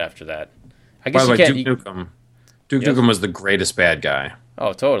lead suit after that. I guess By the you way, can't. Duke Nukem was the greatest bad guy.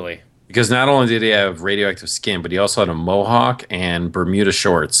 Oh, totally. Because not only did he have radioactive skin, but he also had a mohawk and Bermuda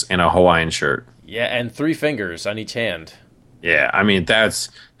shorts and a Hawaiian shirt. Yeah, and 3 fingers on each hand. Yeah, I mean that's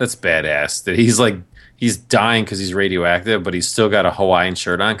badass. That he's dying because he's radioactive, but he's still got a Hawaiian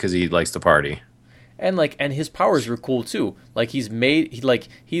shirt on because he likes to party. And his powers were cool too. Like he was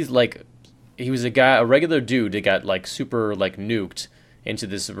a regular dude that got like super like nuked into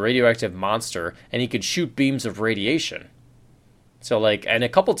this radioactive monster, and he could shoot beams of radiation. So like, and a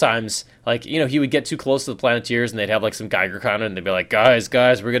couple times, like, you know, he would get too close to the Planeteers, and they'd have like some Geiger counter, and they'd be like, guys,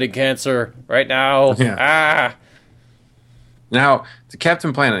 we're getting cancer right now. Yeah. Ah. Now, the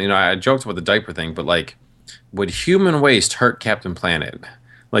Captain Planet, you know, I joked about the diaper thing, but like, would human waste hurt Captain Planet?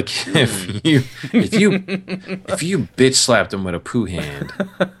 Like, if you bitch slapped him with a poo hand,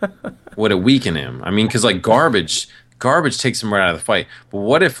 would it weaken him? I mean, because like garbage takes him right out of the fight. But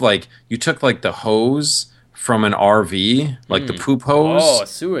what if like you took like the hose from an RV, like the poop hose? Oh,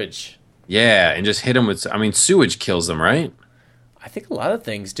 sewage. Yeah, and just hit him with. I mean, sewage kills them, right? I think a lot of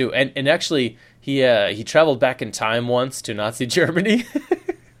things do. And actually, he traveled back in time once to Nazi Germany.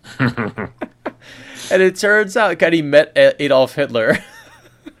 And it turns out that he met Adolf Hitler.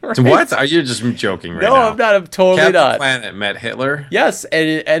 Right? What? Are you just joking right now? No, I'm not. I'm totally Captain not. Planet met Hitler? Yes,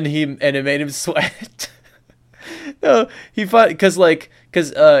 and it made him sweat. No, he found because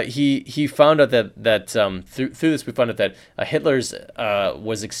he found out that through this we found out that Hitler's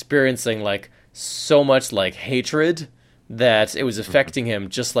was experiencing like so much like hatred that it was affecting him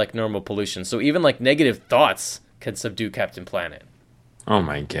just like normal pollution. So even like negative thoughts can subdue Captain Planet. Oh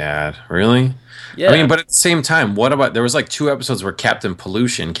my god, really? Yeah. I mean, but at the same time, what about there was like 2 episodes where Captain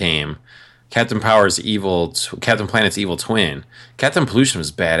Pollution came, Captain Planet's evil twin. Captain Pollution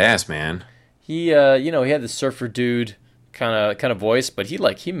was badass, man. He he had the surfer dude kind of voice, but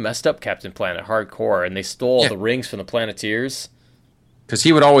he messed up Captain Planet hardcore, and they stole all the rings from the Planeteers. Because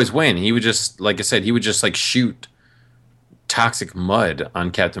he would always win. He would just, like I said, he would just like shoot toxic mud on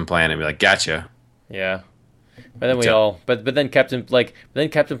Captain Planet and be like, "Gotcha." Yeah. But then then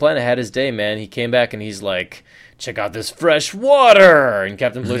Captain Planet had his day, man. He came back and he's like, check out this fresh water, and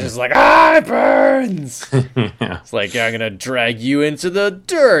Captain Pollution's like, it burns. Yeah. It's like, I'm gonna drag you into the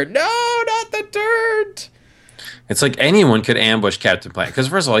dirt. No, not the dirt. It's like anyone could ambush Captain Planet. Because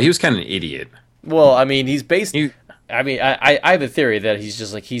first of all, he was kind of an idiot. Well, I mean, I have a theory that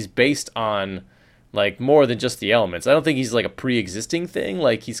he's based on like more than just the elements. I don't think he's like a pre-existing thing.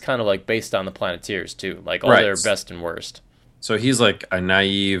 Like he's kind of like based on the Planeteers too, like all their best and worst. So he's like a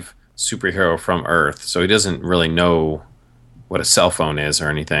naive superhero from Earth, so he doesn't really know what a cell phone is or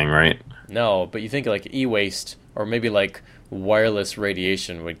anything, right? No, but you think like e-waste or maybe like wireless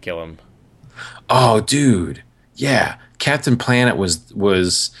radiation would kill him. Oh, dude, yeah. Captain Planet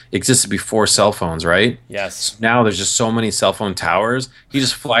existed before cell phones, right? Yes. So now there's just so many cell phone towers. He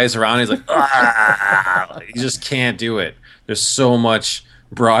just flies around. He's like, he just can't do it. There's so much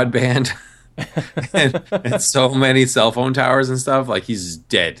broadband and so many cell phone towers and stuff. Like he's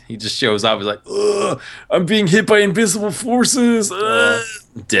dead. He just shows up. He's like, ugh, I'm being hit by invisible forces.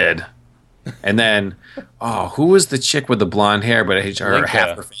 Dead. And then, who was the chick with the blonde hair but her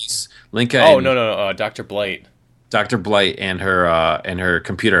half her face? Linka. Oh no, Dr. Blight. Dr. Blight and her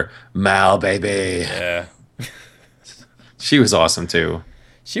computer, Mal baby. Yeah. She was awesome too.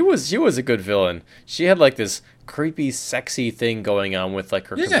 She was a good villain. She had like this creepy, sexy thing going on with like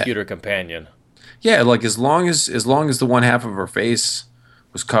her computer companion. Yeah, like as long as the one half of her face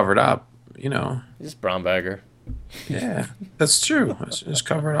was covered up, you know. Just brown bagger. Yeah, that's true. Just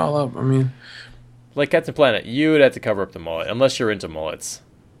cover it all up. I mean, like Captain Planet, you would have to cover up the mullet unless you're into mullets.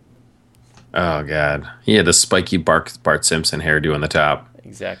 Oh god, he had the spiky Bart Simpson hairdo on the top.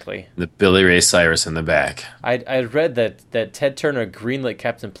 Exactly. The Billy Ray Cyrus in the back. I read that Ted Turner greenlit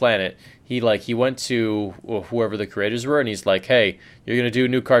Captain Planet. He went to whoever the creators were, and he's like, "Hey, you're gonna do a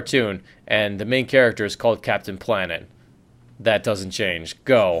new cartoon, and the main character is called Captain Planet. That doesn't change.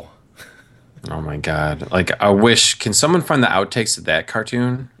 Go." Oh my god! Like I wish. Can someone find the outtakes of that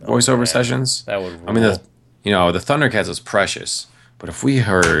cartoon voiceover sessions? That would rule. I mean, the ThunderCats is precious, but if we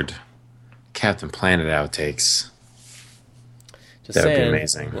heard Captain Planet outtakes, that would be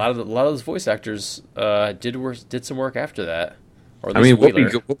amazing. A lot of those voice actors did some work after that. Or I mean,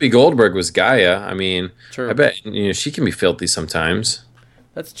 Whoopi Goldberg was Gaia. I mean, true. I bet she can be filthy sometimes.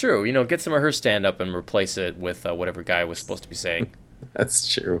 That's true. Get some of her stand up and replace it with whatever Gaia was supposed to be saying. That's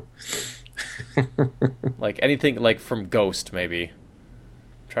true. Like anything like from Ghost, maybe.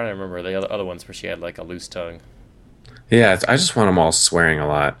 trying to remember the other ones where she had like a loose tongue. Yeah, I just want them all swearing a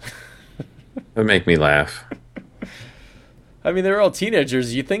lot. It would make me laugh. I mean, they were all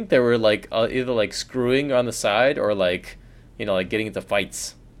teenagers. You think they were like either like screwing on the side or like, like getting into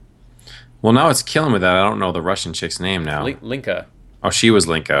fights. Well, now it's killing me that I don't know the Russian chick's name now. Linka. Oh, she was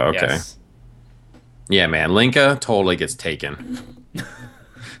Linka. Okay. Yes. Yeah, man. Linka totally gets taken.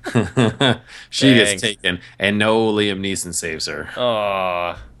 She gets taken, and no Liam Neeson saves her.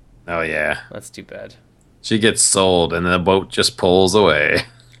 Aw. Oh, yeah. That's too bad. She gets sold, and the boat just pulls away.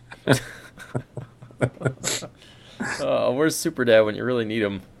 Where's Super Dad when you really need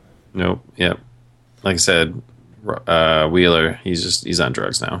him? Nope. Yep. Like I said, Wheeler, he's on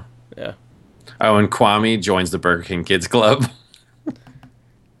drugs now. Yeah. Oh, and Kwame joins the Burger King Kids Club.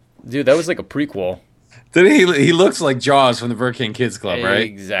 Dude, that was like a prequel. Did he looks like Jaws from the Burger King Kids Club, right?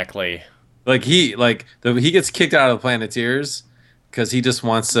 Exactly. Like he gets kicked out of the Planeteers because he just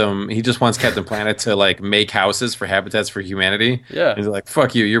wants Captain Planet to like make houses for Habitats for Humanity. Yeah. And they're like,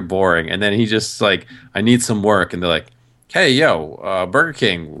 fuck you, you're boring. And then he just like, I need some work. And they're like, hey, yo, Burger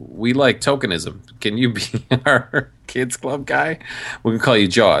King, we like tokenism. Can you be our kids club guy? We can call you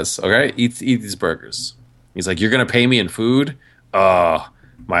Jaws, okay? Eat these burgers. He's like, you're going to pay me in food? Oh,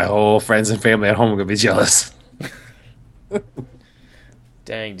 my whole friends and family at home are going to be jealous.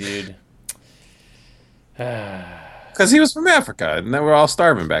 Dang, dude. Because he was from Africa, and they were all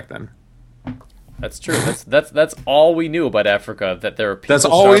starving back then. That's true. That's all we knew about Africa. That there are people That's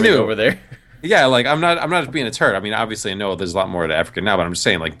all we starving knew over there. Yeah, like I'm not being a turd. I mean, obviously I know there's a lot more to Africa now, but I'm just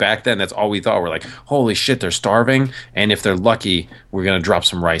saying, like back then, that's all we thought. We're like, holy shit, they're starving, and if they're lucky, we're gonna drop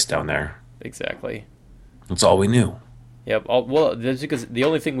some rice down there. Exactly. That's all we knew. Yep. Well, that's because the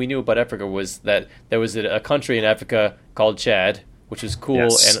only thing we knew about Africa was that there was a country in Africa called Chad, which is cool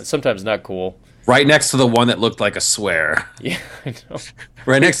Yes. and sometimes not cool. Right next to the one that looked like a swear. Yeah, I know.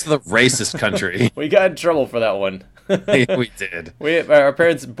 Right next to the racist country. We got in trouble for that one. We did. Our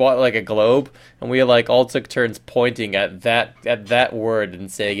parents bought like a globe, and we like all took turns pointing at that word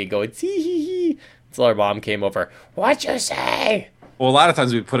and saying it, going tee hee hee, until our mom came over. What'd you say? Well, a lot of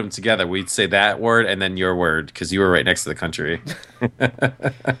times we'd put them together. We'd say that word and then your word because you were right next to the country.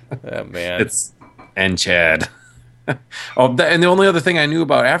 Oh man, and Chad. And the only other thing I knew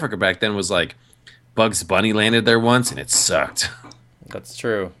about Africa back then was like Bugs Bunny landed there once and it sucked. That's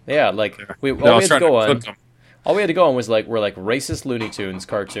true. Yeah, like all we had to go on was like we're like racist Looney Tunes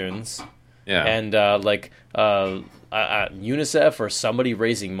cartoons. Yeah, and UNICEF or somebody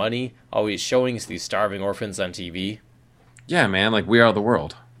raising money always showing us these starving orphans on TV. Yeah, man, like We Are the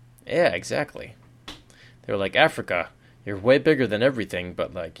World. Yeah, exactly. They were like, Africa, you're way bigger than everything,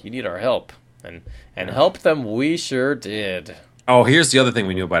 but like you need our help. And help them we sure did. Oh, here's the other thing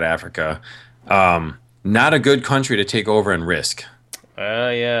we knew about Africa. Not a good country to take over and risk.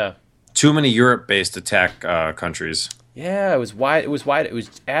 Yeah. Too many Europe-based attack countries. Yeah, it was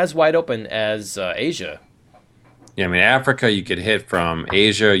as wide open as Asia. Yeah, I mean, Africa, you could hit from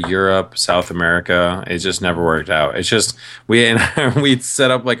Asia, Europe, South America. It just never worked out. It's just, we'd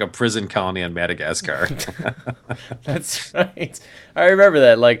set up like a prison colony on Madagascar. That's right. I remember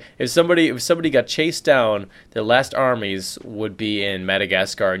that. Like, if somebody got chased down, their last armies would be in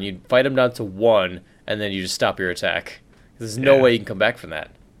Madagascar, and you'd fight them down to one, and then you just stop your attack. There's no way you can come back from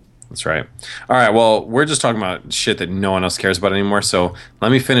that. That's right. All right, well, we're just talking about shit that no one else cares about anymore, so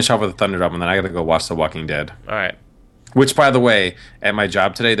let me finish off with the Thunderdome, and then I gotta go watch The Walking Dead. All right. Which, by the way, at my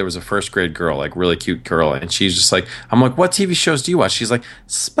job today, there was a first grade girl, like really cute girl, and she's just like, I'm like, what TV shows do you watch? She's like,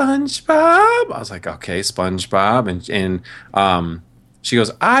 SpongeBob. I was like, okay, SpongeBob, and she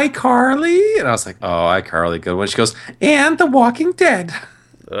goes, iCarly, and I was like, oh, iCarly, good one. She goes, and The Walking Dead.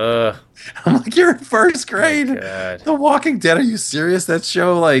 I'm like, you're in first grade. Oh, The Walking Dead? Are you serious? That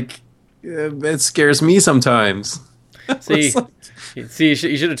show, like, it scares me sometimes. See, you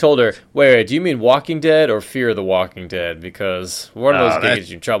should have told her, wait, do you mean Walking Dead or Fear the Walking Dead? Because one of those can get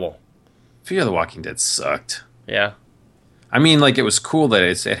you in trouble. Fear the Walking Dead sucked. Yeah. I mean, like, it was cool that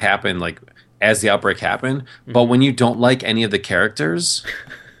it happened, like, as the outbreak happened, but when you don't like any of the characters,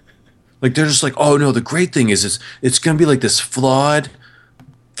 like, they're just like, oh, no, the great thing is it's going to be like this flawed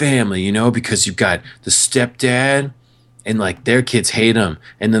family, you know, because you've got the stepdad and like their kids hate him,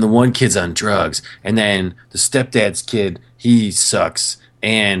 and then the one kid's on drugs, and then the stepdad's kid, he sucks,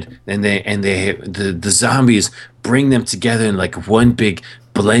 and then the zombies bring them together in like one big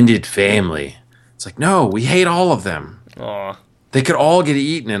blended family. It's like, no, we hate all of them. Aw. They could all get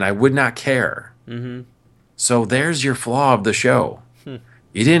eaten and I would not care. Mm-hmm. So there's your flaw of the show.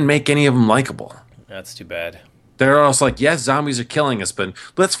 You didn't make any of them likable. That's too bad. They're also like, yes, zombies are killing us, but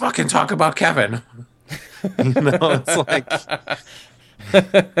let's fucking talk about Kevin. You know, it's like,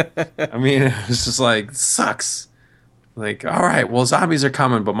 I mean, it was just like, sucks. Like, all right, well, zombies are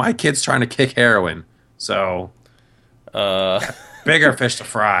coming, but my kid's trying to kick heroin. So, bigger fish to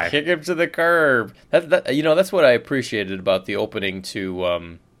fry. Kick him to the curb. That's what I appreciated about the opening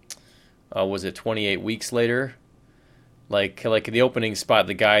to, was it 28 Weeks Later? Like the opening spot,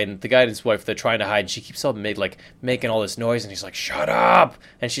 the guy and his wife, they're trying to hide, and she keeps on making all this noise, and he's like, "Shut up!"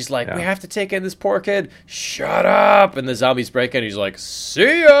 And she's like, "We have to take in this poor kid. Shut up!" And the zombies break in, and he's like,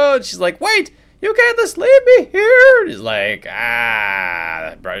 "See ya!" And she's like, "Wait, you can't just leave me here." And he's like,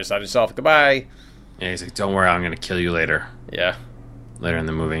 brought yourself, goodbye. Yeah, he's like, "Don't worry, I'm gonna kill you later." Yeah, later in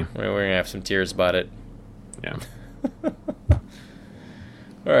the movie, we're gonna have some tears about it. Yeah. All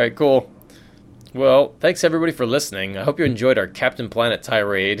right, cool. Well, thanks everybody for listening. I hope you enjoyed our Captain Planet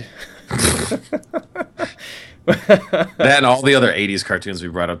tirade. That and all the other 80s cartoons we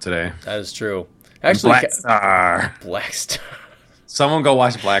brought up today. That is true. Actually, Black Star. Black Star. Someone go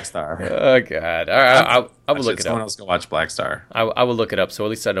watch Black Star. Oh, God. All right, I will look it up. Someone else go watch Black Star. I will look it up, so at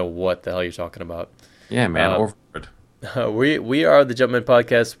least I know what the hell you're talking about. Yeah, man. Overboard. We are the Jumpman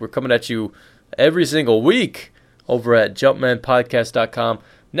Podcast. We're coming at you every single week over at jumpmanpodcast.com.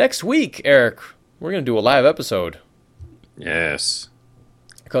 Next week, Eric, we're going to do a live episode. Yes.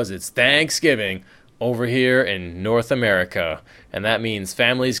 Because it's Thanksgiving over here in North America. And that means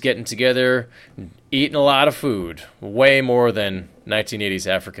families getting together, eating a lot of food. Way more than 1980s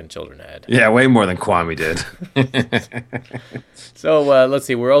African children had. Yeah, way more than Kwame did. So let's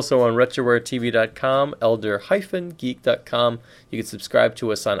see. We're also on RetrowareTV.com, elder-geek.com. You can subscribe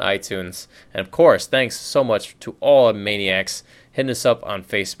to us on iTunes. And, of course, thanks so much to all maniacs hitting us up on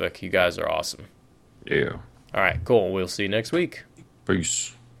Facebook. You guys are awesome. Yeah. All right, cool. We'll see you next week.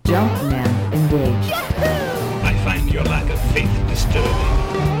 Peace. Jumpman engaged. I find your lack of faith disturbing.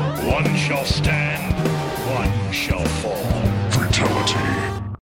 One shall stand